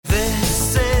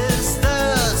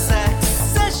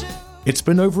It's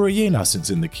been over a year now since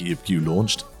In the Key of Q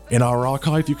launched. In our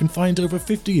archive, you can find over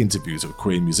 50 interviews with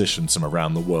queer musicians from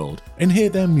around the world and hear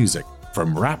their music,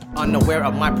 from rap, unaware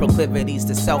of my proclivities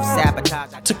to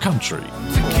self-sabotage, to country,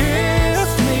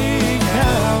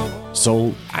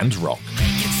 soul, and rock.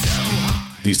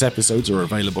 These episodes are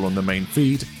available on the main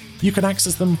feed. You can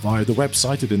access them via the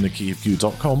website at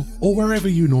inthekeyofq.com or wherever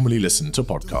you normally listen to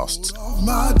podcasts.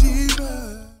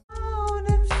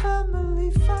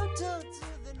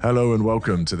 Hello and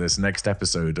welcome to this next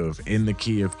episode of In the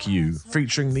Key of Q,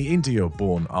 featuring the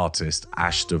India-born artist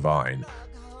Ash Divine.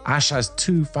 Ash has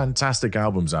two fantastic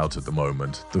albums out at the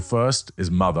moment. The first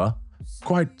is Mother,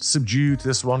 quite subdued,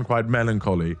 this one, quite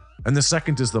melancholy, and the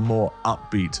second is the more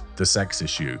upbeat The Sex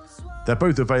Issue. They're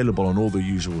both available on all the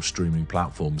usual streaming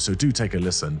platforms, so do take a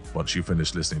listen once you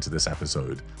finish listening to this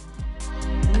episode.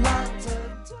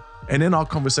 And in our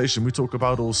conversation, we talk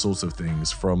about all sorts of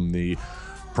things, from the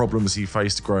problems he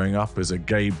faced growing up as a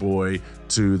gay boy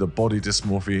to the body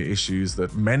dysmorphia issues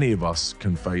that many of us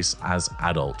can face as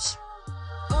adults.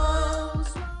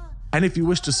 And if you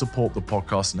wish to support the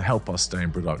podcast and help us stay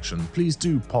in production, please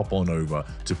do pop on over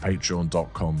to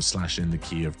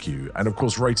patreon.com/inthekeyofq. And of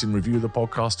course, rate and review the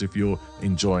podcast if you're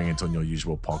enjoying it on your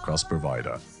usual podcast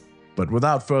provider. But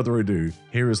without further ado,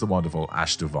 here is the wonderful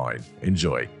Ash Divine.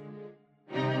 Enjoy.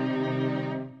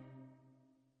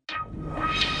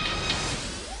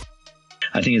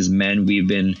 I think as men, we've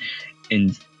been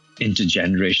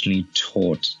intergenerationally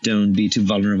taught, don't be too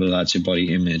vulnerable about your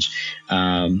body image.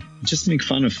 Just make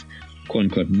fun of quote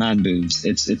unquote man boobs.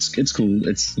 It's cool.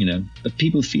 It's, but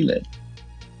people feel it.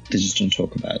 They just don't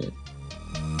talk about it.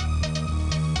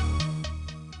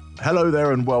 Hello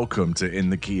there and welcome to In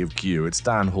the Key of Q. It's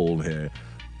Dan Hall here.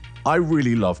 I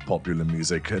really love popular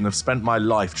music and have spent my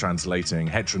life translating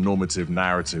heteronormative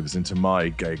narratives into my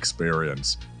gay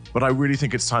experience. But I really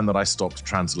think it's time that I stopped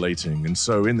translating. And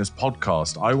so in this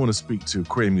podcast, I want to speak to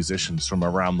queer musicians from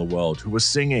around the world who are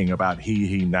singing about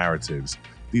he narratives.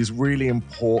 These really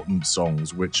important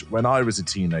songs, which when I was a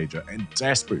teenager and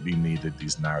desperately needed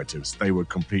these narratives, they were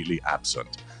completely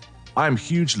absent. I am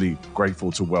hugely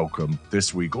grateful to welcome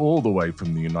this week, all the way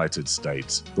from the United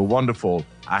States, the wonderful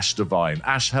Ash Divine.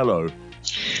 Ash, hello.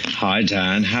 Hi,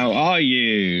 Dan. How are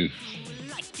you?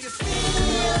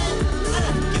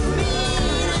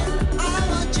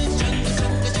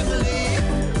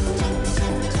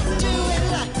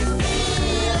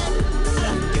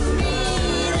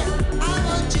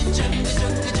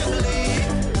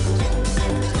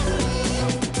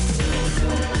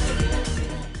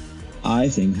 I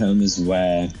think home is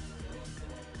where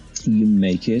you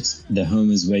make it. The home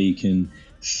is where you can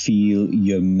feel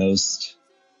your most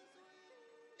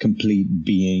complete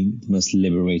being, the most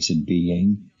liberated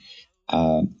being.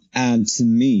 And to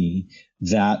me,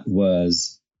 that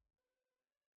was,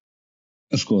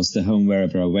 of course, the home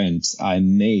wherever I went. I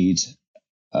made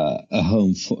a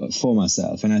home for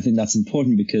myself. And I think that's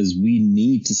important because we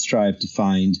need to strive to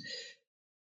find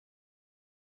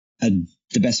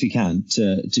the best we can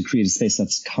to create a space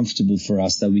that's comfortable for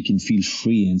us, that we can feel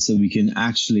free in, so we can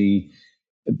actually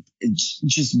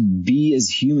just be as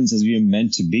humans as we are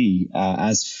meant to be,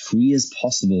 as free as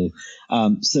possible.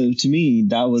 So to me,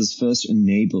 that was first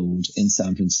enabled in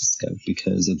San Francisco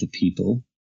because of the people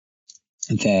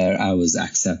there. I was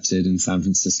accepted in San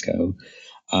Francisco.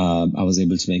 I was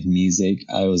able to make music.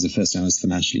 I was the first time I was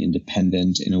financially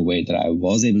independent in a way that I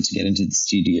was able to get into the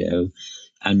studio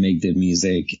and make the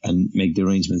music and make the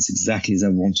arrangements exactly as I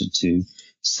wanted to.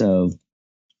 So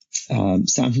San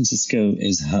Francisco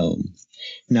is home.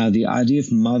 Now, the idea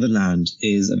of motherland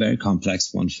is a very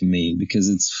complex one for me because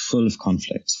it's full of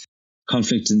conflict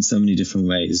in so many different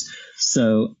ways.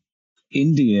 So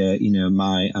India,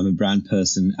 I'm a brown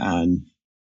person and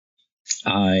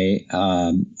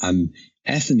I'm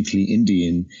ethnically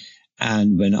Indian.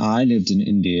 And when I lived in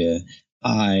India,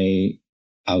 I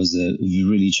was a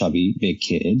really chubby, big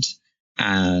kid,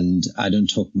 and I don't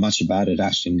talk much about it.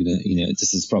 Actually,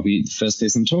 this is probably the first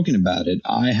place I'm talking about it.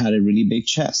 I had a really big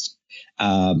chest,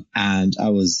 and I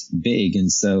was big, and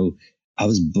so I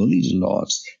was bullied a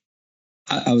lot.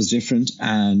 I was different,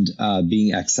 and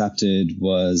being accepted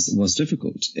was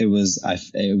difficult.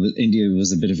 India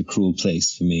was a bit of a cruel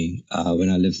place for me when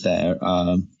I lived there,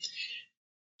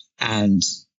 and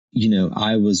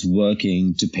I was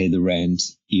working to pay the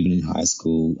rent even in high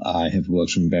school. I have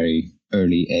worked from a very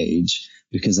early age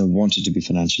because I wanted to be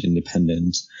financially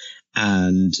independent.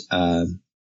 And I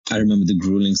remember the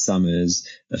grueling summers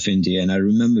of India, and I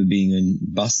remember being in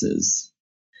buses.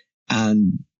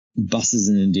 And buses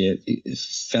in India, it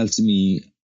felt to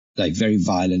me like very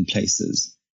violent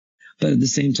places. But at the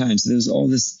same time, so there was all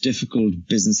this difficult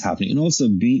business happening. And also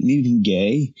me being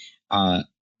gay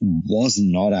was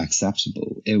not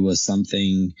acceptable. It was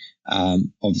something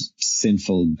of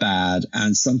sinful, bad,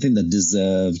 and something that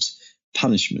deserved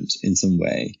punishment in some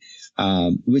way,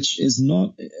 which is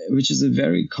a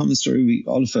very common story.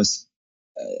 All of us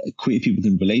queer people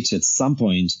can relate to. At some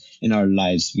point in our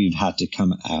lives, we've had to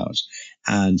come out.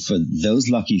 And for those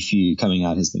lucky few, coming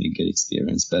out has been a good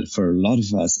experience. But for a lot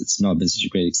of us, it's not been such a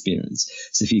great experience.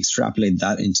 So if you extrapolate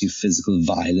that into physical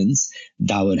violence,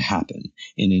 that would happen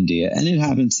in India. And it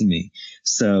happened to me.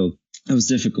 So it was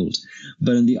difficult.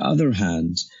 But on the other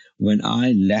hand, when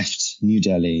I left New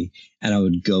Delhi and I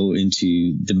would go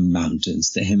into the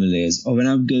mountains, the Himalayas, or when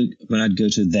I'd go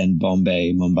to then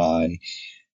Bombay, Mumbai,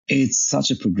 it's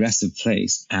such a progressive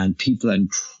place and people are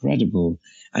incredible.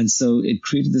 And so it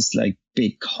created this like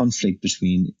big conflict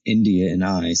between India and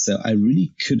I. So I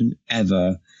really couldn't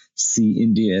ever see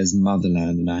India as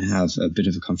motherland, and I have a bit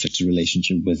of a conflicted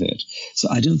relationship with it. So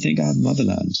I don't think I have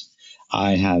motherland.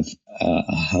 I have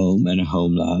a home and a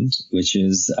homeland, which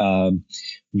is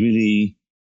really,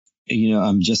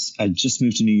 I just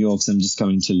moved to New York, so I'm just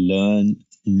coming to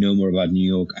know more about New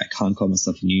York. I can't call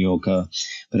myself a New Yorker,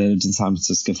 but I lived in San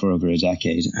Francisco for over a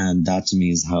decade, and that to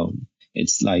me is home.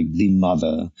 It's like the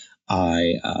mother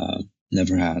I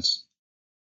never had.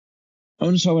 I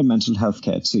want to talk about mental health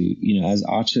care too. As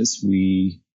artists,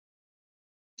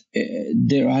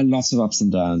 there are lots of ups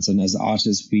and downs, and as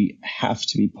artists, we have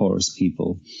to be porous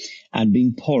people. And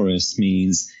being porous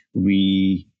means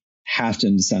we have to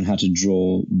understand how to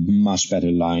draw much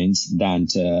better lines than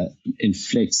to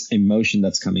inflict emotion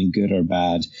that's coming, good or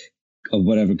bad, or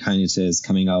whatever kind it is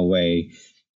coming our way,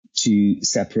 to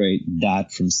separate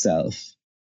that from self.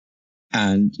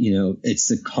 And,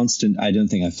 it's a constant. I don't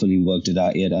think I fully worked it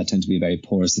out yet. I tend to be a very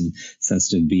porous and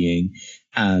sensitive being.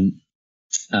 And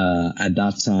at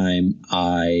that time,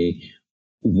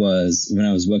 when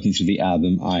I was working through the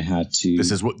album, I had to.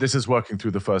 This is working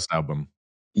through the first album.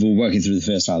 We're working through the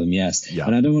first album, yes. Yeah.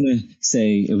 And I don't want to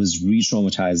say it was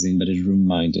re-traumatizing, but it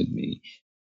reminded me.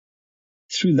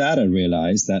 Through that, I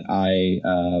realized that I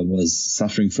was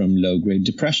suffering from low-grade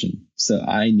depression. So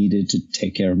I needed to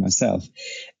take care of myself.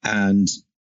 And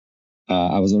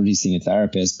I was already seeing a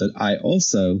therapist, but I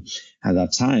also, at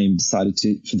that time, decided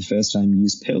to, for the first time,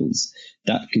 use pills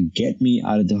that could get me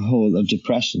out of the hole of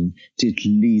depression, to at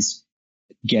least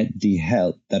get the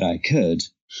help that I could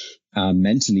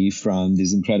mentally from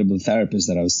these incredible therapists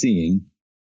that I was seeing.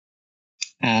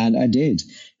 And I did.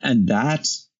 And that,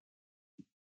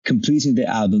 completing the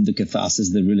album, the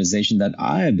catharsis, the realization that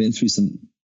I have been through some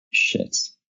shit.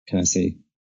 Can I say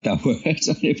that word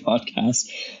on your podcast?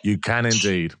 You can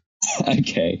indeed.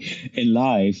 Okay. In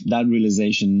life, that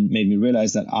realization made me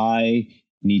realize that I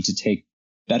need to take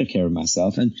better care of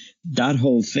myself. And that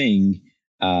whole thing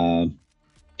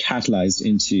catalyzed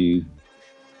into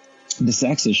the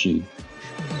sex issue.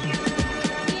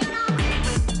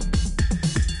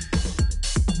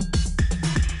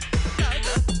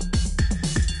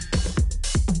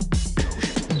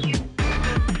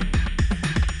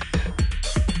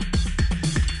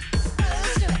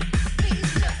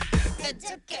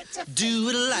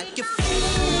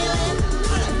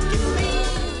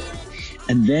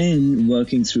 And then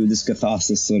working through this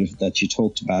catharsis sort of that you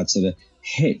talked about sort of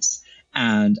hits.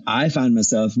 And I found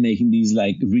myself making these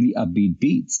like really upbeat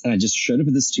beats. And I just showed up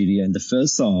at the studio. And the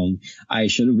first song, I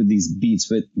showed up with these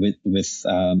beats with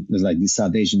like these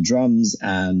South Asian drums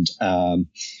and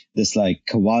this like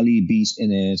Qawwali beat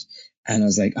in it. And I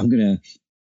was like, I'm going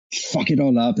to fuck it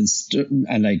all up and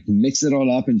like mix it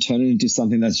all up and turn it into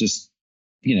something that's just,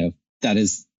 that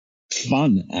is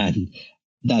fun and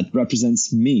that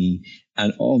represents me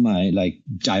and all my like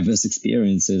diverse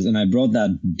experiences. And I brought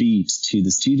that beat to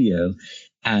the studio,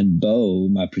 and Bo,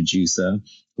 my producer,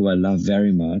 who I love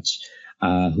very much,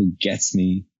 who gets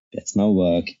my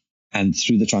work. And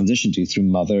through the transition through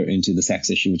Mother into the Sex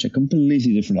Issue, which are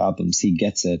completely different albums, he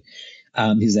gets it.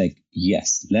 He's like,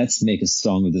 yes, let's make a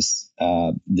song with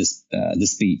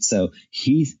this beat. So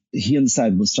he on the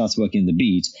side starts working the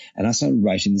beat, and I started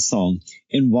writing the song.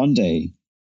 In one day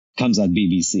comes out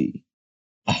BBC.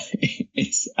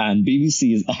 And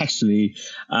BBC is actually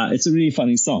it's a really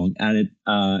funny song, and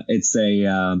it's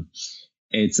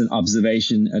an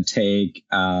observation, a take,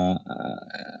 a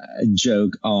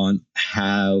joke on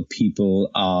how people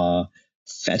are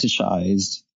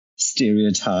fetishized,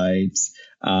 stereotypes,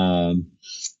 and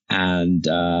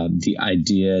the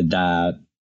idea that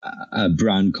a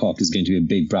brown cock is going to be a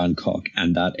big brown cock,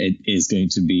 and that it is going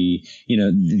to be,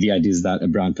 the idea is that a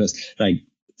brown person, like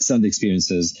some of the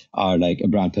experiences are like a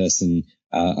brown person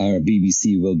or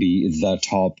BBC will be the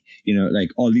top,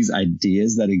 like all these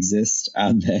ideas that exist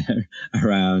out there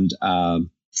around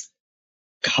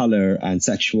color and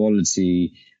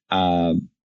sexuality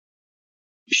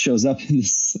shows up in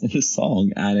this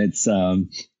song, and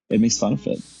it makes fun of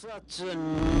it. Such a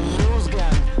news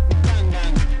gang, bang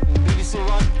bang, BBC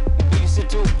 1, BBC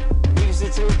 2,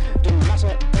 BBC 2, don't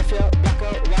matter if you're black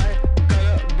or white,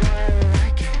 color boy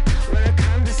like it. When I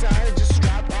can't decide, just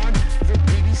strap on the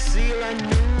BBC like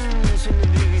news from the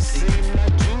BBC, my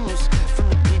juice from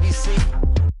the BBC.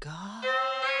 God.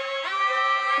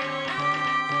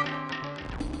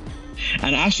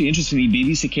 And actually, interestingly,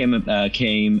 BBC came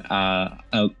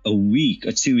a week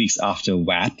or 2 weeks after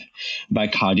WAP by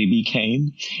Cardi B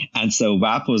came. And so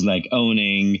WAP was like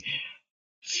owning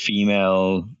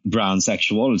female brown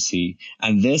sexuality.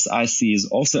 And this I see is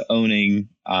also owning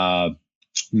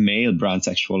male brown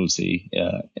sexuality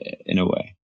in a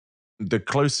way. The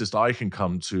closest I can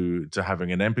come to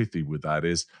having an empathy with that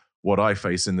is what I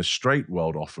face in the straight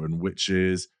world often, which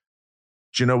is,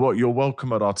 do you know what? You're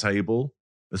welcome at our table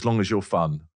as long as you're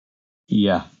fun.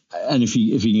 Yeah. And if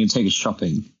you can take us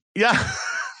shopping. Yeah.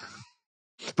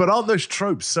 But aren't those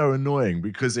tropes so annoying?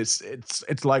 Because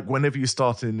it's like whenever you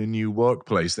start in a new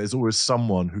workplace, there's always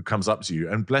someone who comes up to you,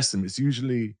 and bless them, it's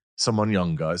usually someone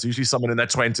younger. It's usually someone in their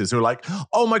 20s who are like,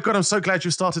 oh my God, I'm so glad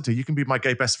you started here. You can be my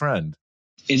gay best friend.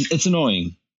 It's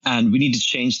annoying. And we need to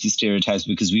change these stereotypes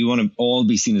because we want to all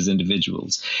be seen as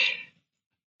individuals.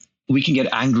 We can get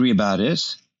angry about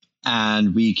it.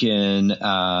 And we can,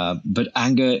 but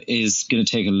anger is going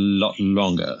to take a lot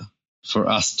longer for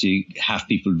us to have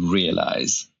people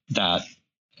realize that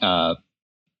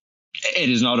it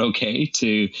is not okay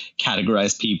to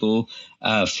categorize people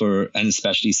and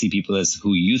especially see people as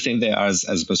who you think they are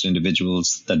as opposed to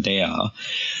individuals that they are.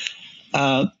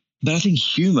 But I think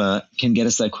humor can get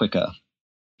us there quicker.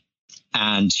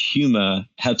 And humor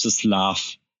helps us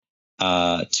laugh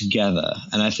together,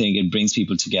 and I think it brings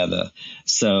people together.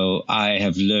 So I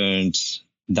have learned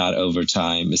that over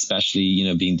time, especially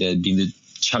being the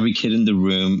chubby kid in the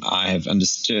room, I have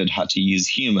understood how to use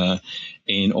humor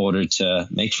in order to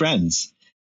make friends.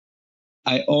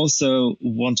 I also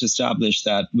want to establish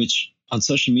that, which on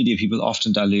social media people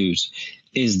often dilute,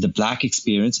 is the Black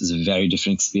experience is a very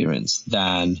different experience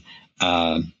than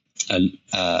a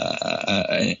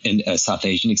South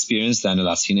Asian experience, than a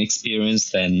Latino experience,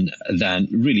 than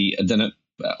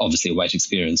obviously a white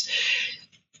experience,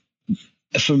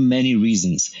 for many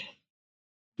reasons.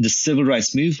 The civil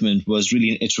rights movement was really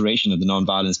an iteration of the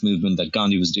nonviolence movement that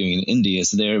Gandhi was doing in India.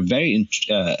 So they're very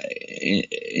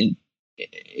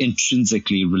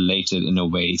intrinsically related in a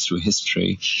way through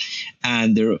history.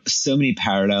 And there are so many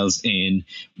parallels in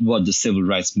what the civil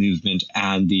rights movement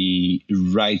and the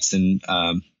rights and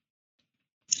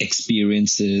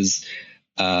experiences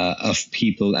of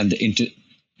people and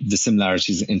the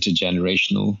similarities,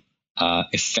 intergenerational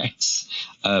effects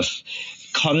of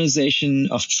colonization,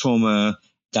 of trauma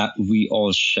that we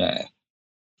all share.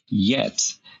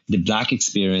 Yet the Black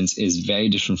experience is very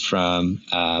different from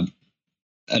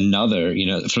from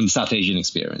the South Asian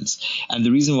experience. And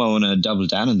the reason why I want to double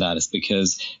down on that is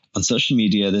because on social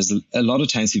media, there's a lot of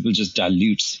times people just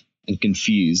dilute and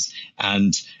confuse.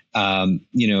 And,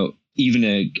 even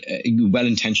a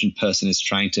well-intentioned person is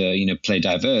trying to, play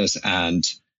diverse, and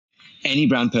any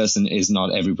brown person is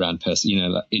not every brown person. Do you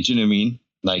know what I mean?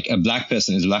 Like a Black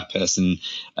person is a Black person,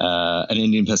 an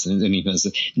Indian person is an Indian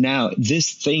person. Now,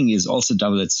 this thing is also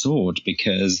double-edged sword,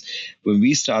 because when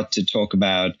we start to talk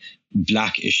about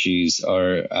Black issues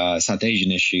or South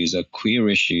Asian issues or queer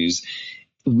issues,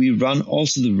 we run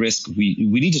also the risk, we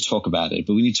need to talk about it,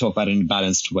 but we need to talk about it in a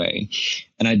balanced way.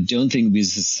 And I don't think we as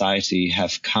a society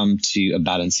have come to a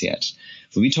balance yet.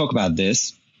 When we talk about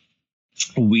this,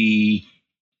 we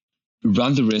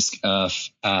run the risk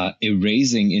of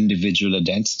erasing individual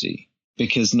identity,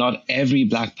 because not every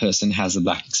Black person has a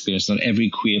Black experience. Not every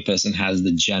queer person has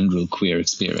the general queer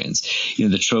experience.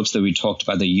 The tropes that we talked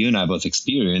about that you and I both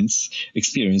experience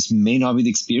may not be the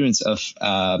experience of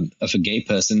a gay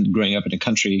person growing up in a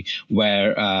country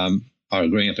where, or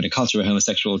growing up in a culture where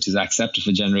homosexuality is accepted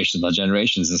for generations upon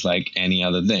generations. It's like any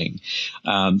other thing.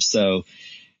 So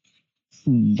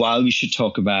while we should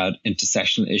talk about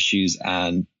intersectional issues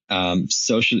and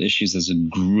social issues as a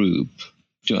group,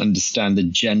 to understand the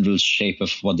general shape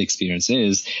of what the experience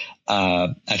is,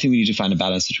 I think we need to find a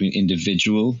balance between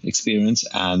individual experience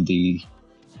and the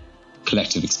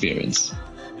collective experience.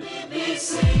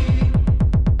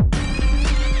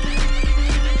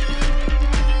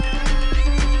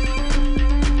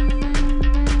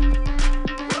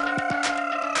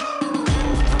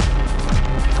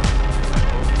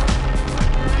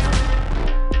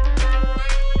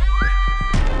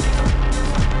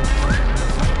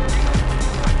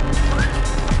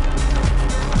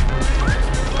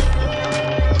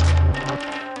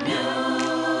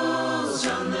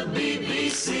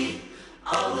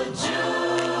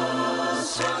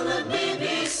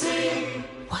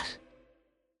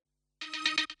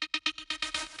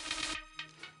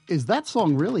 Is that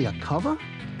song really a cover?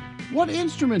 What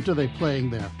instrument are they playing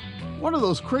there? What do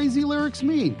those crazy lyrics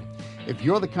mean? If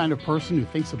you're the kind of person who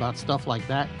thinks about stuff like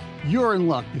that, you're in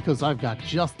luck because I've got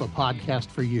just the podcast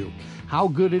for you. How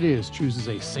Good It Is chooses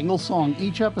a single song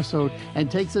each episode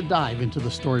and takes a dive into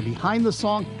the story behind the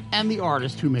song and the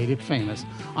artist who made it famous.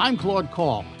 I'm Claude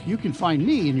Call. You can find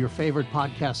me in your favorite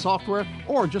podcast software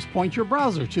or just point your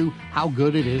browser to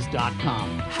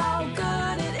howgooditis.com. How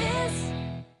good it is.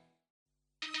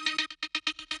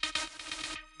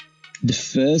 The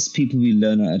first people we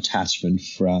learn our attachment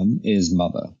from is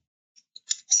mother.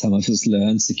 Some of us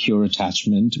learn secure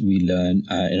attachment. We learn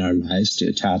in our lives to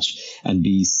attach and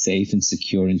be safe and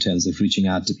secure in terms of reaching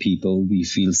out to people. We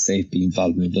feel safe being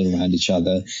vulnerable around each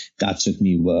other. That took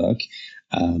me work.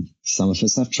 Some of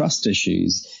us have trust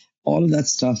issues. All of that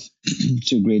stuff,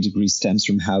 to a great degree, stems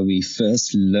from how we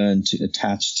first learned to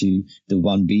attach to the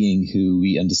one being who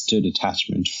we understood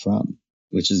attachment from,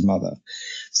 which is mother.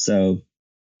 So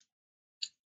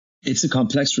it's a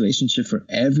complex relationship for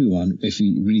everyone if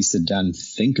we really sit down and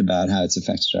think about how it's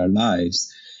affected our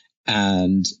lives.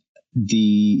 And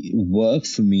the work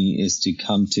for me is to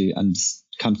come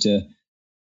to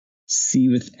see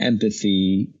with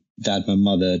empathy that my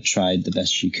mother tried the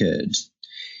best she could.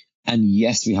 And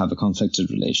yes, we have a conflicted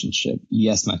relationship.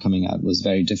 Yes, my coming out was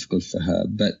very difficult for her,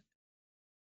 but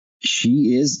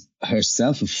she is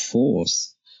herself a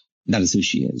force. That is who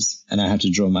she is. And I had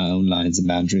to draw my own lines and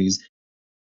boundaries.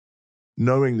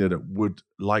 Knowing that it would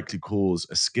likely cause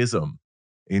a schism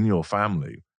in your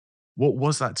family, what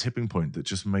was that tipping point that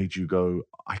just made you go,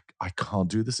 I can't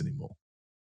do this anymore?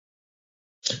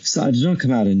 So I did not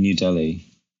come out in New Delhi.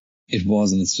 It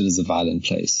was and it still is a violent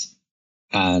place.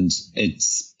 And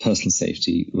its personal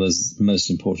safety was most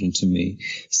important to me.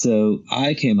 So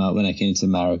I came out when I came to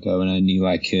America, when I knew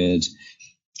I could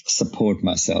support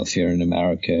myself here in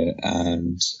America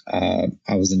and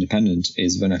I was independent,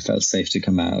 is when I felt safe to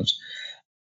come out.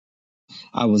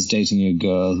 I was dating a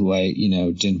girl who I,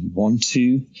 didn't want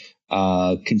to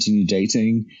continue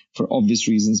dating for obvious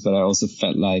reasons, but I also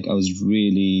felt like I was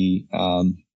really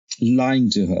lying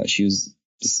to her. She was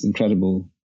this incredible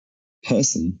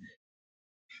person.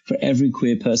 For every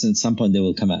queer person, at some point they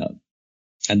will come out.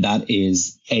 And that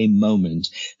is a moment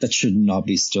that should not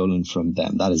be stolen from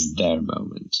them. That is their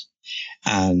moment.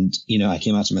 And, I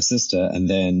came out to my sister and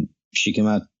then she came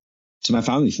out to my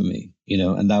family for me,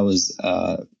 and that was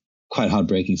quite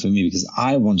heartbreaking for me because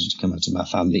I wanted to come out to my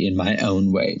family in my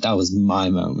own way. That was my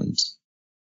moment.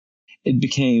 It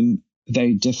became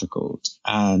very difficult.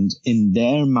 And in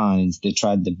their minds, they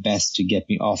tried the best to get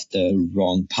me off the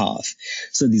wrong path.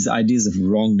 So these ideas of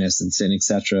wrongness and sin,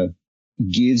 etc.,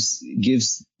 gives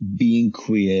being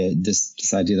queer this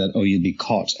idea that, you'll be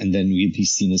caught and then you'll be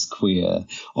seen as queer,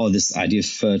 or this idea of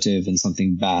furtive and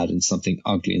something bad and something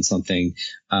ugly and something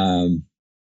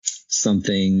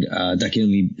that can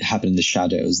only happen in the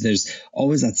shadows. There's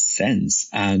always that sense.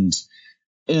 And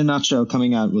in a nutshell,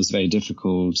 coming out was very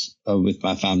difficult with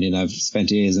my family, and I've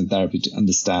spent years in therapy to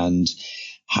understand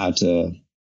how to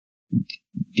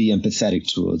be empathetic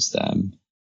towards them.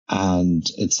 And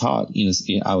it's hard.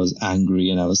 I was angry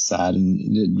and I was sad, and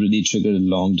it really triggered a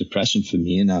long depression for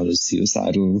me, and I was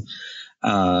suicidal.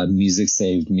 Music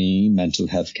saved me, mental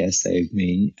health care saved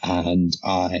me, and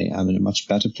I am in a much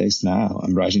better place now.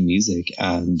 I'm writing music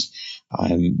and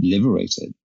I'm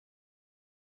liberated.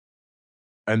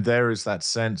 And there is that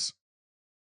sense,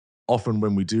 often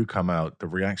when we do come out, the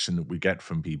reaction that we get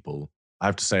from people. I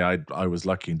have to say I was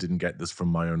lucky and didn't get this from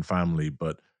my own family,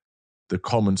 but the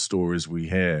common stories we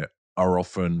hear are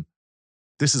often,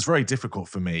 this is very difficult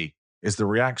for me, is the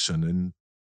reaction.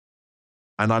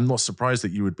 And I'm not surprised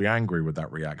that you would be angry with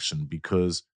that reaction,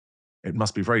 because it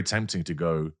must be very tempting to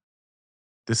go,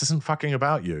 this isn't fucking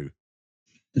about you.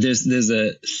 There's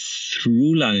a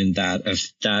through line in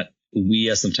that we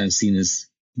are sometimes seen as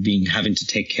having to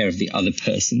take care of the other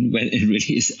person when it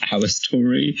really is our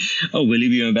story. Oh, will you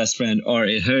be my best friend? Or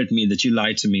it hurt me that you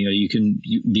lied to me, or you can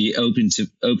be open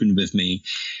with me.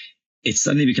 It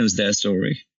suddenly becomes their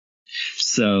story.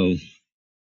 So,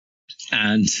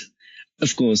 and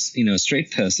of course, a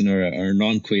straight person or a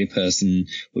non-queer person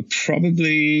would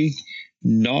probably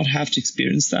not have to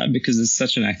experience that because it's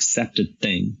such an accepted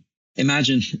thing.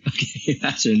 Imagine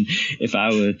if I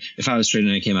was straight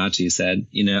and I came out to you and said,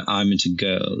 I'm into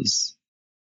girls.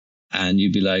 And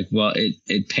you'd be like, well,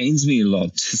 it pains me a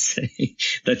lot to say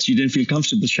that you didn't feel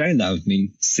comfortable sharing that with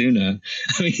me sooner.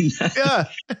 I mean, yeah,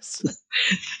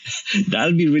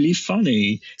 that'd be really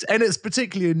funny. And it's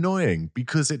particularly annoying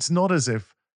because it's not as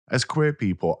if, as queer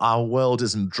people, our world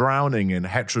isn't drowning in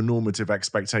heteronormative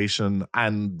expectation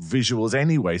and visuals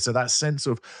anyway. So that sense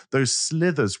of those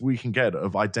slithers we can get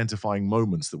of identifying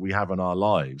moments that we have in our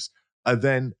lives are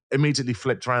then immediately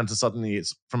flipped around to suddenly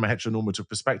it's from a heteronormative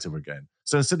perspective again.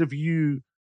 So instead of you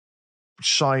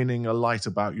shining a light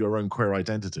about your own queer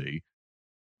identity,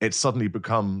 it suddenly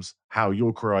becomes how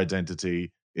your queer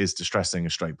identity is distressing a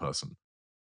straight person.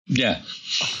 Yeah.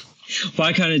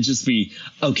 Why can't it just be,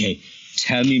 okay,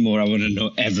 tell me more, I want to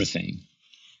know everything.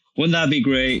 Wouldn't that be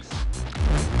great?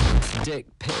 Dick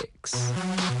pics.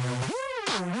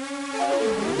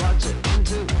 Watch it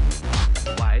into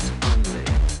white only.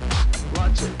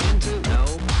 Watch it into no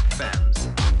femmes.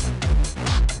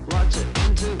 Watch it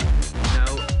into no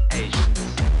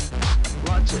Asians.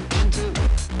 Watch it into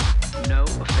no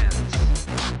offense.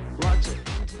 Watch it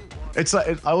into... It's like,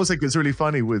 I always think it's really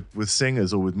funny with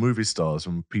singers or with movie stars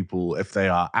when people, if they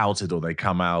are outed or they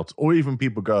come out, or even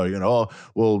people go, oh,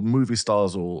 well, movie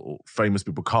stars or famous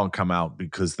people can't come out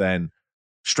because then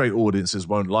straight audiences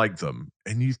won't like them.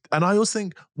 And I always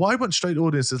think, why won't straight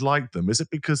audiences like them? Is it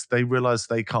because they realize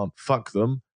they can't fuck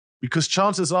them? Because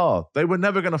chances are they were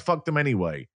never going to fuck them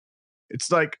anyway.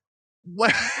 It's like,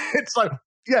 what,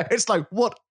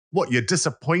 you're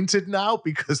disappointed now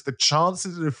because the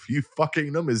chances of you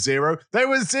fucking them is zero? They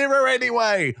were zero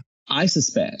anyway. I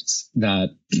suspect that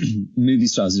movie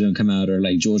stars who don't come out, or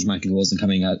like George Michael wasn't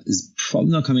coming out, is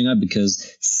probably not coming out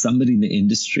because somebody in the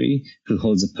industry who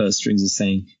holds the purse strings is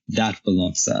saying that will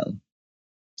not sell.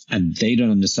 And they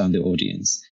don't understand the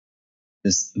audience.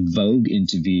 This Vogue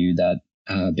interview that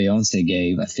Beyonce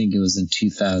gave, I think it was in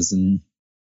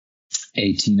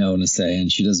 2018, I want to say, and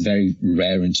she does very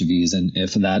rare interviews. And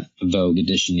for that Vogue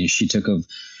edition, she took over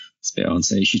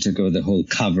the whole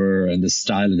cover and the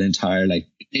style of the entire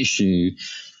issue,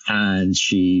 and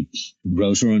she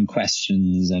wrote her own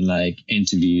questions and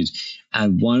interviewed.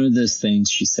 And one of those things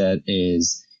she said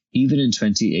is, even in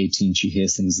 2018, she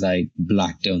hears things like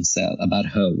 "Black don't sell" about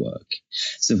her work.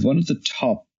 So if one of the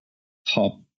top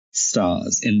pop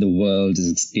stars in the world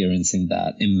is experiencing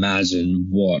that, imagine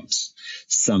what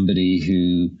somebody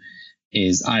who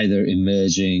is either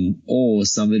emerging or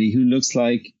somebody who looks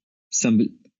like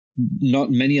somebody not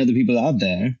many other people out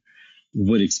there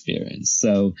would experience.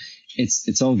 So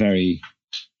it's all very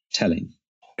telling.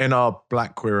 In our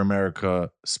Black Queer America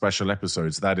special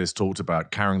episodes, that is talked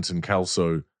about. Carrington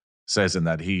Kelso says in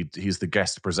that he's the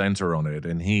guest presenter on it,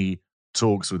 and he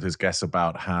talks with his guests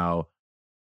about how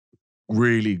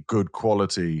really good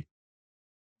quality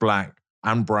Black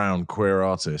and brown queer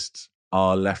artists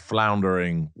are left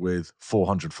floundering with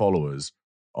 400 followers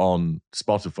on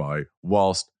Spotify,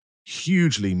 whilst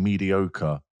hugely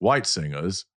mediocre white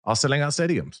singers are selling out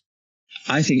stadiums.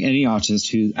 I think any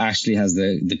artist who actually has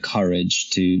the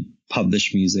courage to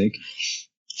publish music,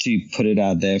 to put it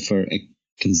out there for a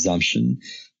consumption,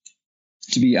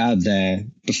 to be out there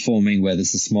performing, whether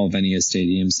it's a small venue or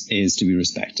stadiums, is to be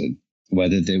respected,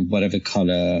 whether they're whatever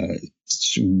color,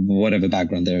 whatever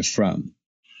background they're from.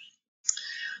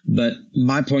 But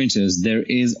my point is, there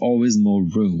is always more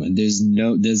room, and there's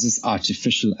this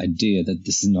artificial idea that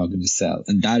this is not going to sell.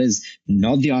 And that is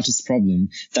not the artist's problem.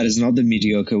 That is not the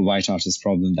mediocre white artist's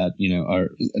problem that, or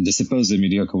the supposed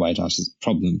mediocre white artist's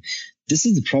problem. This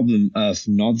is the problem of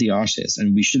not the artist.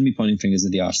 And we shouldn't be pointing fingers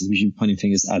at the artist. We should be pointing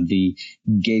fingers at the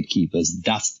gatekeepers.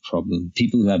 That's the problem.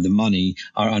 People who have the money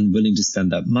are unwilling to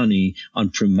spend that money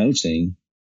on promoting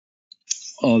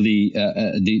all the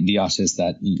artists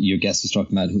that your guest was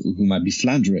talking about who might be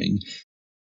floundering.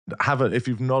 If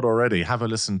you've not already, have a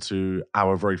listen to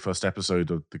our very first episode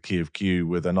of The Key of Q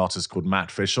with an artist called Matt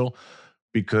Fischel,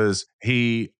 because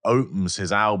he opens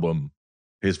his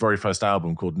very first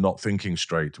album called Not Thinking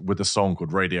Straight, with a song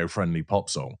called Radio Friendly Pop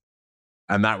Song.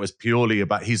 And that was purely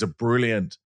about, he's a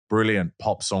brilliant, brilliant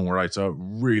pop songwriter,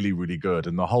 really, really good.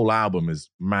 And the whole album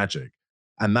is magic.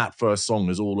 And that first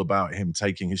song is all about him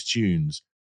taking his tunes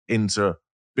into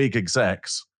big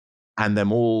execs and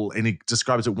them all, and he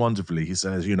describes it wonderfully. He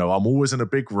says, I'm always in a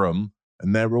big room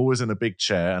and they're always in a big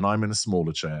chair and I'm in a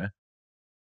smaller chair.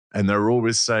 And they're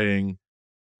always saying,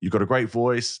 you've got a great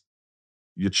voice,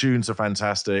 your tunes are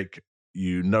fantastic,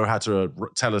 you know how to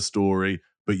tell a story,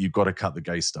 but you've got to cut the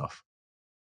gay stuff.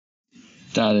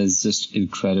 That is just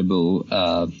incredible.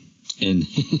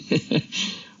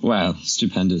 Wow,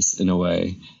 stupendous in a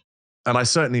way. And I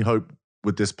certainly hope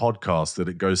with this podcast that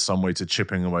it goes some way to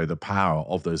chipping away the power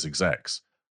of those execs,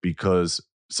 because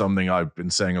something I've been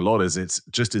saying a lot is it's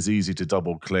just as easy to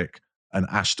double click an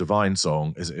Ash Divine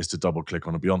song as it is to double click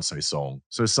on a Beyonce song.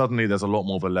 So suddenly there's a lot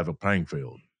more of a level playing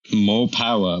field. More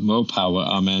power,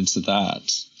 amen to that.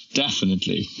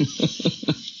 Definitely.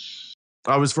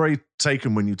 I was very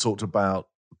taken when you talked about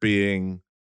being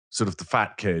sort of the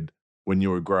fat kid when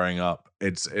you were growing up.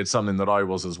 It's something that I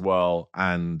was as well.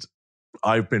 And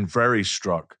I've been very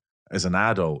struck as an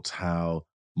adult how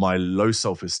my low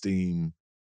self-esteem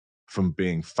from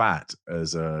being fat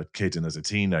as a kid and as a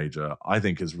teenager, I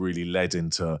think has really led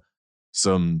into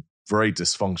some very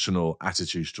dysfunctional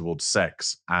attitudes towards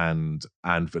sex and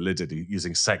validity,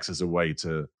 using sex as a way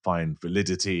to find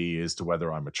validity as to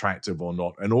whether I'm attractive or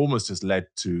not, and almost has led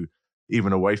to,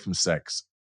 even away from sex,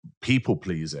 people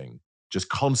pleasing, just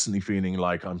constantly feeling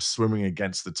like I'm swimming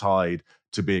against the tide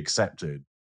to be accepted.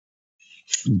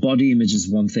 Body image is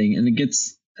one thing, and it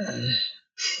gets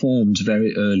formed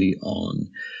very early on.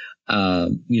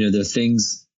 There are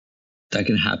things that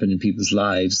can happen in people's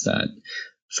lives that,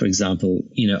 for example,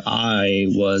 I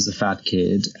was a fat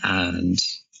kid, and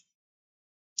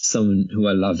someone who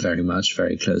I love very much,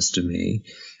 very close to me,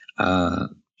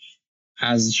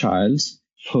 as a child,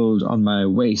 pulled on my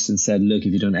waist and said, look,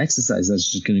 if you don't exercise,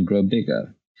 that's just going to grow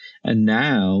bigger. And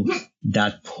now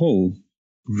that pull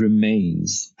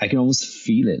remains. I can almost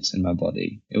feel it in my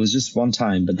body. It was just one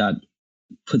time, but that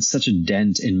put such a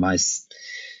dent in my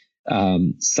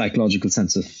psychological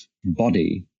sense of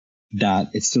body that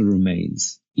it still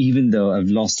remains. Even though I've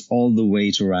lost all the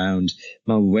weight around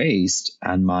my waist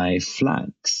and my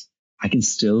flanks, I can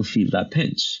still feel that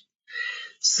pinch.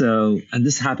 So, and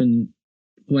this happened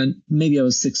when maybe I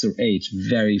was 6 or 8,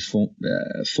 very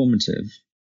formative.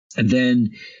 And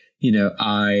then,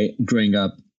 growing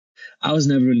up, I was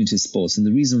never really into sports. And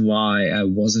the reason why I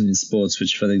wasn't in sports,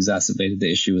 which further exacerbated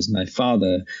the issue, was my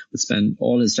father would spend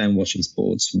all his time watching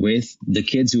sports with the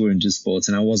kids who were into sports,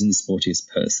 and I wasn't the sportiest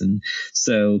person.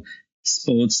 So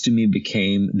sports to me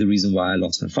became the reason why I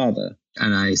lost my father.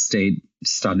 And I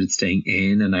started staying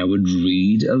in, and I would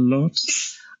read a lot.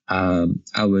 I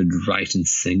would write and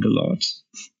sing a lot.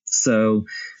 So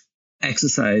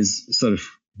exercise sort of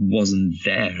wasn't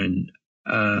there. And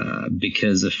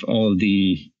because of all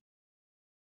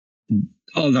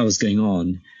that was going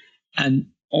on. And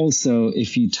also,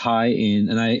 if you tie in,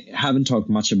 and I haven't talked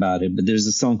much about it, but there's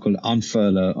a song called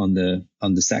Unfurler on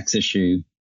the sex issue.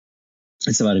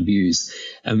 It's about abuse.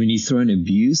 And when you throw in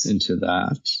abuse into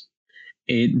that,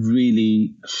 it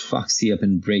really fucks you up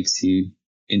and breaks you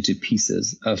into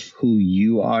pieces of who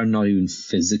you are, not even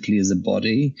physically as a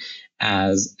body,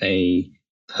 as a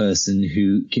person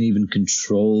who can even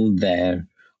control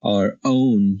or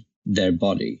own their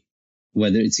body.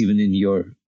 Whether it's even in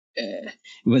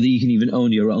whether you can even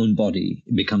own your own body,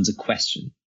 it becomes a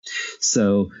question.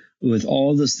 So with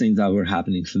all those things that were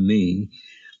happening for me,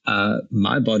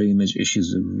 my body image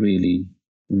issues were really,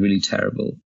 really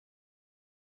terrible.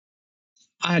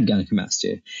 I had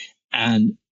gynecomastia,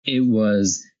 and it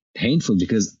was painful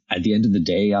because at the end of the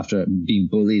day, after being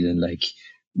bullied and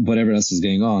whatever else was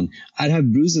going on, I'd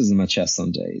have bruises in my chest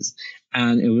some days,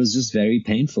 and it was just very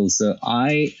painful. So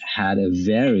I had a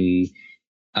very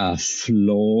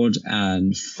flawed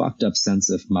and fucked up sense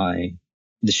of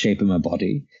the shape of my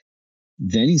body.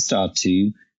 Then you start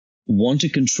to want to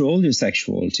control your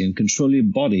sexuality and control your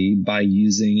body by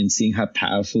using and seeing how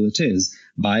powerful it is,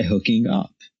 by hooking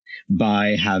up,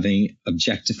 by having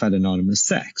objectified anonymous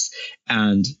sex.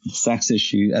 And Sex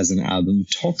Issue as an album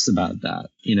talks about that.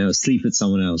 Sleep With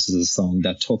Someone Else is a song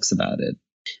that talks about it.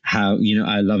 How,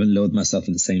 I love and loathe myself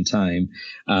at the same time,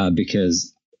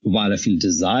 because while I feel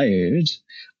desired,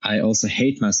 I also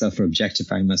hate myself for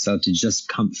objectifying myself to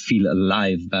just feel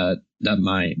alive that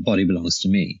my body belongs to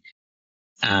me.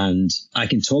 And I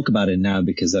can talk about it now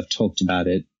because I've talked about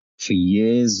it for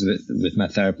years with my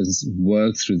therapist,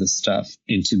 worked through the stuff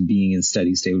into being in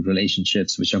steady state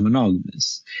relationships, which are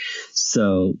monogamous.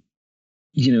 So,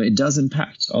 it does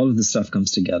impact. All of the stuff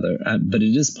comes together, but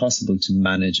it is possible to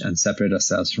manage and separate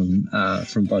ourselves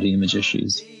from body image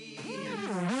issues.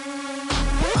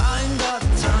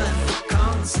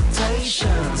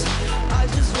 I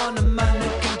just want a man who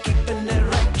can keep an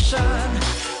erection.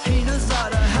 He knows how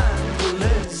to handle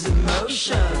his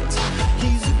emotions.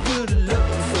 He's a good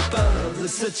look for both the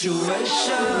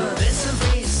situation. Listen,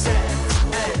 free sex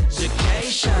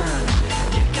education.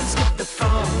 You can skip the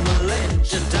formal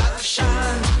introduction.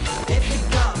 If you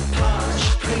got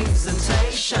posh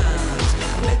presentations,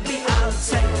 maybe I'll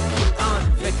take you on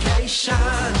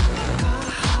vacation.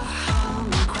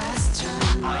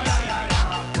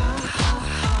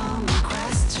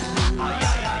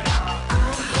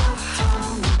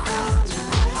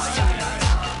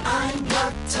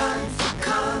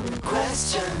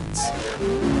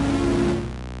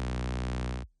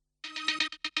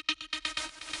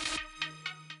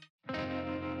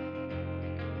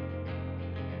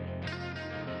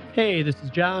 Hey, this is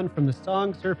John from the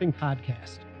Song Surfing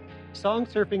Podcast. Song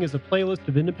Surfing is a playlist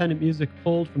of independent music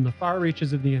pulled from the far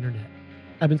reaches of the internet.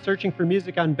 I've been searching for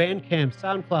music on Bandcamp,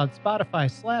 SoundCloud, Spotify,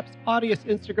 Slaps, Audius,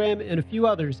 Instagram, and a few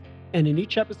others, and in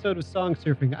each episode of Song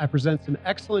Surfing, I present some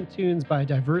excellent tunes by a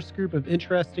diverse group of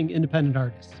interesting independent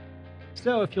artists.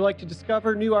 So if you like to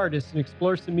discover new artists and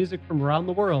explore some music from around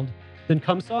the world, then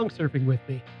come song surfing with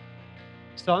me.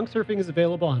 Song Surfing is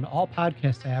available on all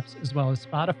podcast apps as well as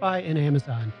Spotify and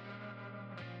Amazon.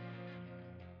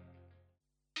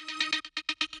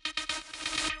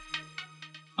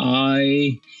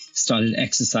 I started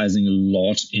exercising a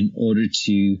lot in order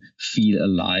to feel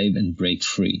alive and break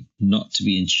free, not to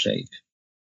be in shape.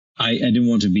 I didn't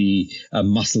want to be a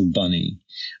muscle bunny.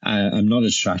 I'm not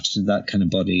attracted to that kind of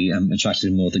body. I'm attracted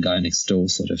to more the guy next door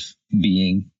sort of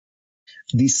being.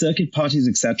 These circuit parties,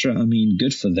 etc., I mean,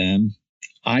 good for them.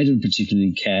 I don't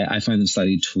particularly care. I find them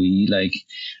slightly twee, like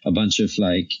a bunch of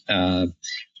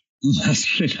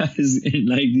masculine guys in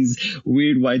like these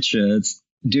weird white shirts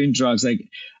doing drugs. Like,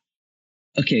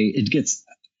 okay,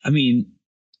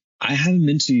 I haven't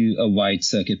been to a white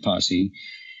circuit party,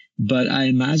 but I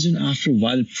imagine after a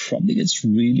while it probably gets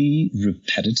really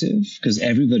repetitive because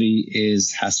everybody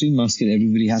has to be muscular,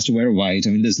 everybody has to wear white.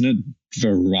 I mean, there's no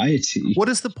variety. What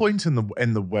is the point in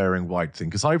the wearing white thing?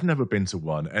 Because I've never been to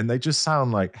one, and they just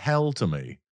sound like hell to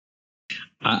me.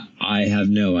 I have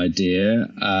no idea.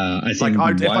 I think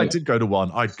if I did go to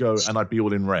one, I'd go and I'd be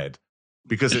all in red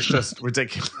because it's just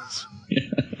ridiculous. Yeah.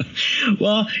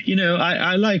 Well,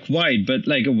 I like white, but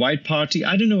like a white party,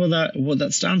 I don't know what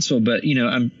that stands for, but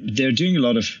they're doing a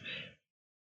lot of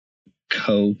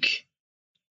Coke,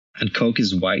 and Coke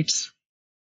is white,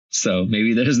 so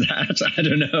maybe there's that. I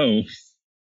don't know.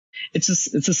 It's a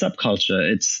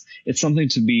subculture. It's something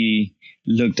to be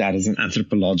looked at as an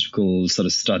anthropological sort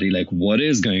of study, like what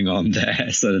is going on there,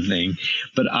 sort of thing.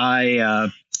 But I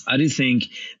do think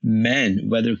men,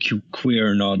 whether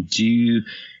queer or not, do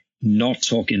not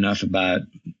talk enough about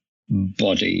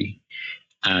body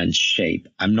and shape.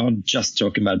 I'm not just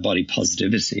talking about body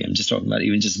positivity. I'm just talking about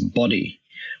even just body,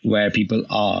 where people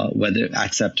are, whether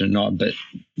accept or not, but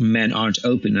men aren't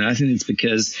open. And I think it's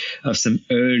because of some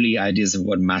early ideas of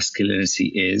what masculinity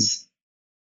is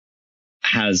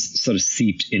has sort of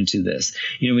seeped into this.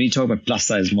 When you talk about plus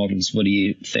size models, what do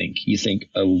you think? You think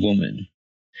a woman.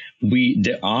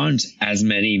 There aren't as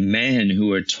many men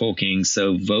who are talking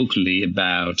so vocally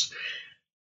about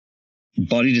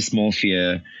body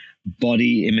dysmorphia,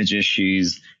 body image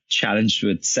issues, challenged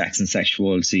with sex and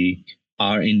sexuality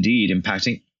are indeed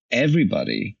impacting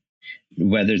everybody,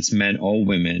 whether it's men or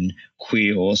women,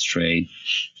 queer or straight.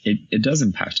 It does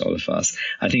impact all of us.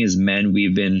 I think as men,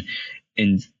 we've been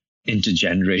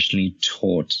intergenerationally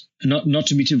taught not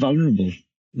to be too vulnerable.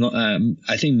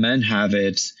 I think men have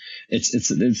it. It's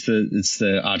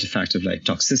the artifact of like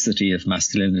toxicity of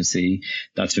masculinity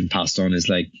that's been passed on. Is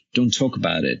like, don't talk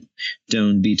about it.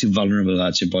 Don't be too vulnerable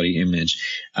about your body image.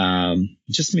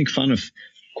 Just make fun of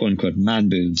quote unquote man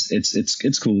boobs.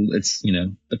 It's cool.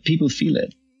 But people feel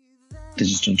it. They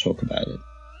just don't talk about it.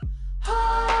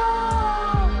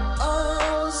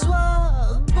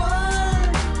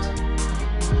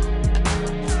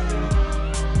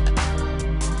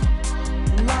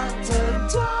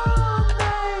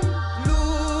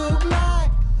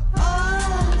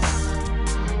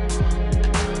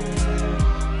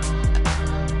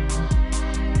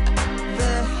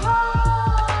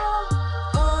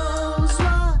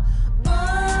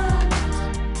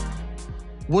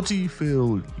 What do you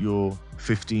feel your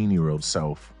 15-year-old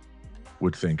self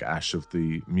would think, Ash, of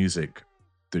the music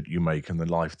that you make and the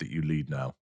life that you lead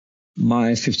now?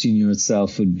 My 15-year-old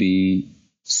self would be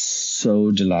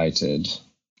so delighted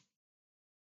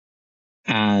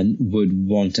and would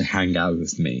want to hang out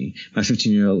with me. My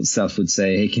 15-year-old self would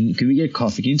say, hey, can we get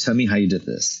coffee? Can you tell me how you did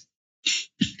this?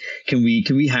 Can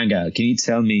we hang out? Can you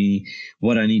tell me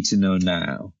what I need to know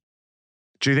now?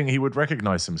 Do you think he would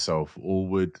recognize himself, or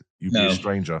would you be a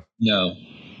stranger? No,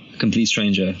 complete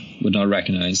stranger, would not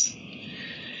recognize.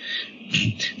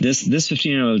 This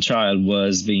 15-year-old child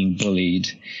was being bullied,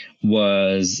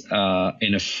 was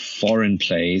in a foreign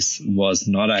place, was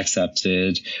not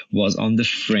accepted, was on the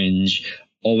fringe,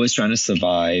 always trying to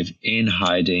survive, in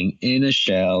hiding, in a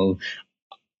shell,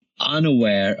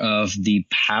 unaware of the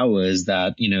powers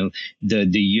that,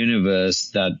 the universe,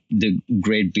 that the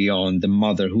great beyond, the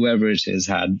mother, whoever it is,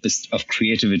 had of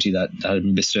creativity that had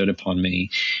been bestowed upon me.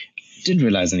 Didn't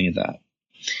realize any of that.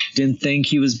 Didn't think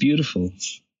he was beautiful.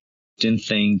 Didn't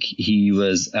think he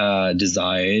was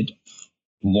desired,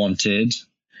 wanted,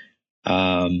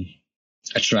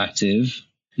 attractive,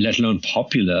 let alone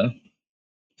popular.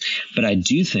 But I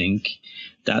do think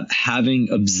that having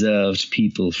observed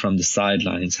people from the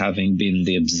sidelines, having been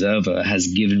the observer, has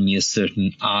given me a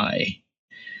certain eye,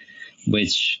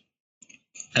 which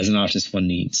as an artist one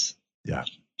needs. Yeah.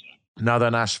 Now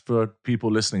then, Ash, for people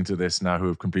listening to this now who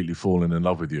have completely fallen in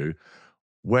love with you,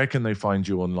 where can they find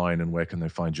you online and where can they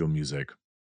find your music?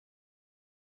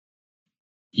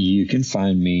 You can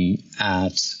find me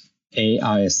at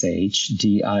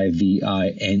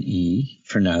AISHDIVINE,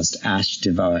 pronounced Ash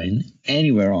Divine,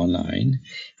 anywhere online,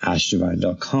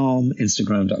 ashdivine.com,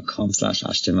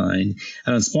 instagram.com/ashdivine,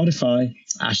 and on Spotify,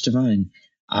 Ash Divine.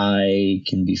 I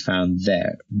can be found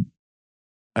there.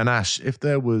 And Ash, if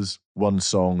there was one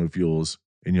song of yours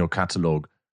in your catalogue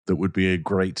that would be a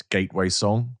great gateway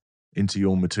song into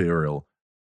your material,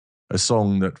 a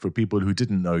song that for people who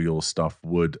didn't know your stuff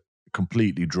would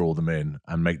completely draw them in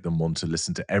and make them want to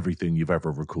listen to everything you've ever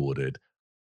recorded,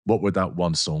 what would that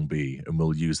one song be? And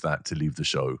we'll use that to leave the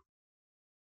show.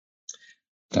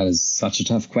 That is such a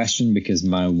tough question because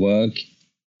my work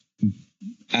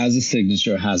as a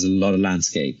signature has a lot of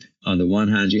landscape. On the one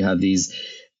hand, you have these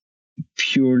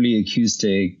purely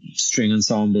acoustic string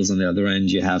ensembles. On the other end,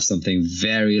 you have something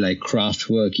very like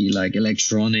Kraftwerky, like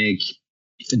electronic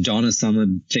Donna Summer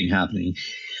thing happening.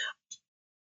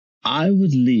 I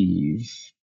would leave,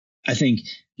 I think,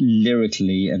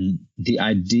 lyrically, and the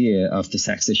idea of the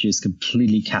sex issue is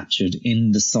completely captured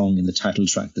in the song, in the title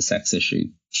track, The Sex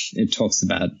Issue. It talks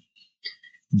about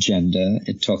gender,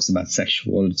 it talks about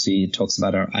sexuality, it talks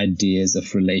about our ideas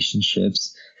of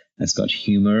relationships. It's got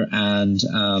humor, and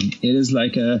it is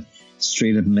like a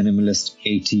straight up minimalist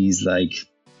 80s like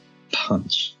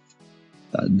punch.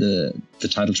 The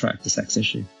title track, The Sex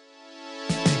Issue.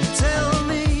 Tell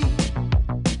me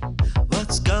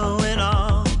what's going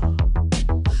on.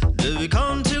 Do we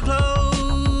come too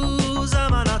close?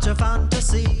 Am I not your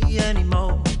fantasy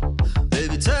anymore?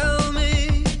 Baby, tell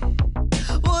me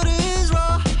what is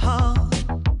wrong.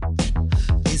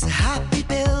 Is it happy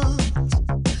built?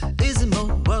 Is it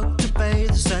more work to pay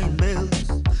the same bills?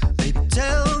 Baby,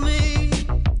 tell me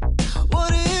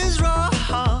what is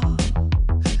wrong.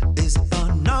 Is it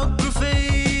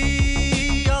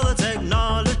pornography or the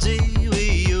technology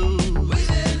we use? We've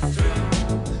been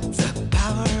through the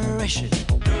power issue,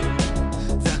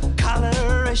 the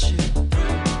color issue,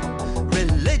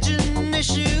 religion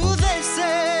issue.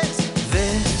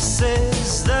 This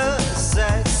is the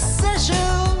sex issue.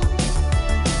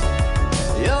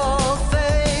 Your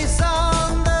face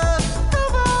on the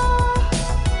cover.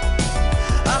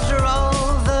 After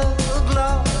all the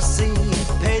glossy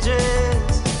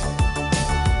pages,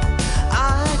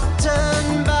 I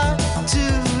turn back to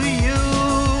you.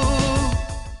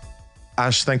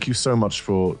 Ash, thank you so much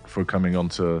for coming on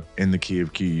to In the Key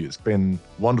of Q. It's been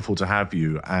wonderful to have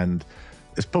you, and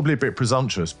it's probably a bit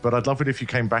presumptuous, but I'd love it if you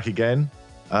came back again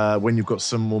when you've got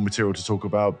some more material to talk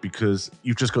about, because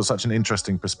you've just got such an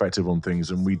interesting perspective on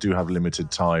things, and we do have limited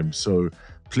time. So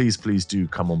please do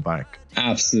come on back.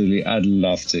 Absolutely, I'd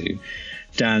love to.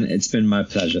 Dan, it's been my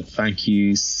pleasure. Thank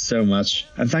you so much.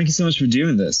 And thank you so much for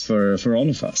doing this for all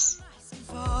of us.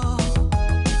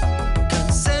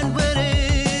 Consent with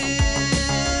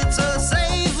it, so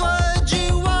save what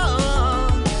you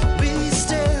want. We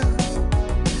still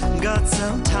got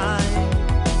some time.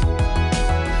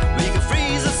 We can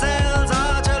freeze ourselves,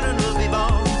 our children will be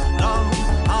born long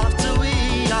after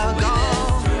we are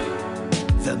gone.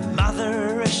 The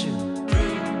mother issue,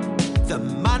 the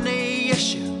money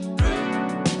issue,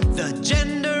 the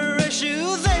gender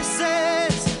issue. This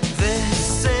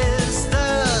is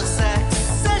the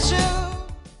sex issue.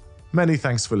 Many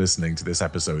thanks for listening to this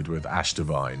episode with Ash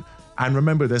Divine. And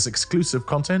remember, there's exclusive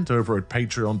content over at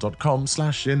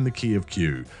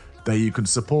patreon.com/inthekeyofq. There you can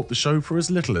support the show for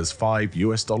as little as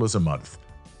 $5 a month.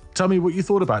 Tell me what you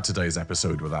thought about today's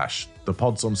episode with Ash. The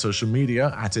pod's on social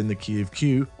media at In the Key of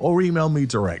Q, or email me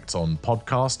direct on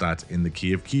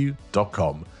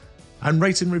podcast@inthekeyofq.com. And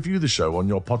rate and review the show on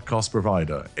your podcast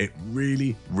provider. It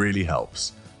really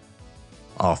helps.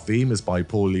 Our theme is by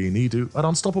Pauline Edu at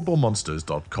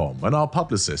unstoppablemonsters.com, and our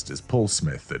publicist is Paul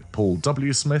Smith at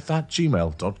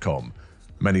paulwsmith@gmail.com.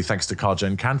 Many thanks to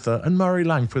Karjen Kantha and Murray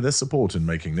Lang for their support in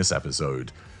making this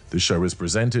episode. The show is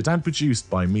presented and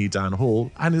produced by me, Dan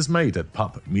Hall, and is made at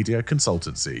Pup Media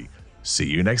Consultancy. See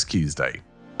you next Tuesday.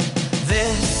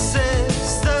 This is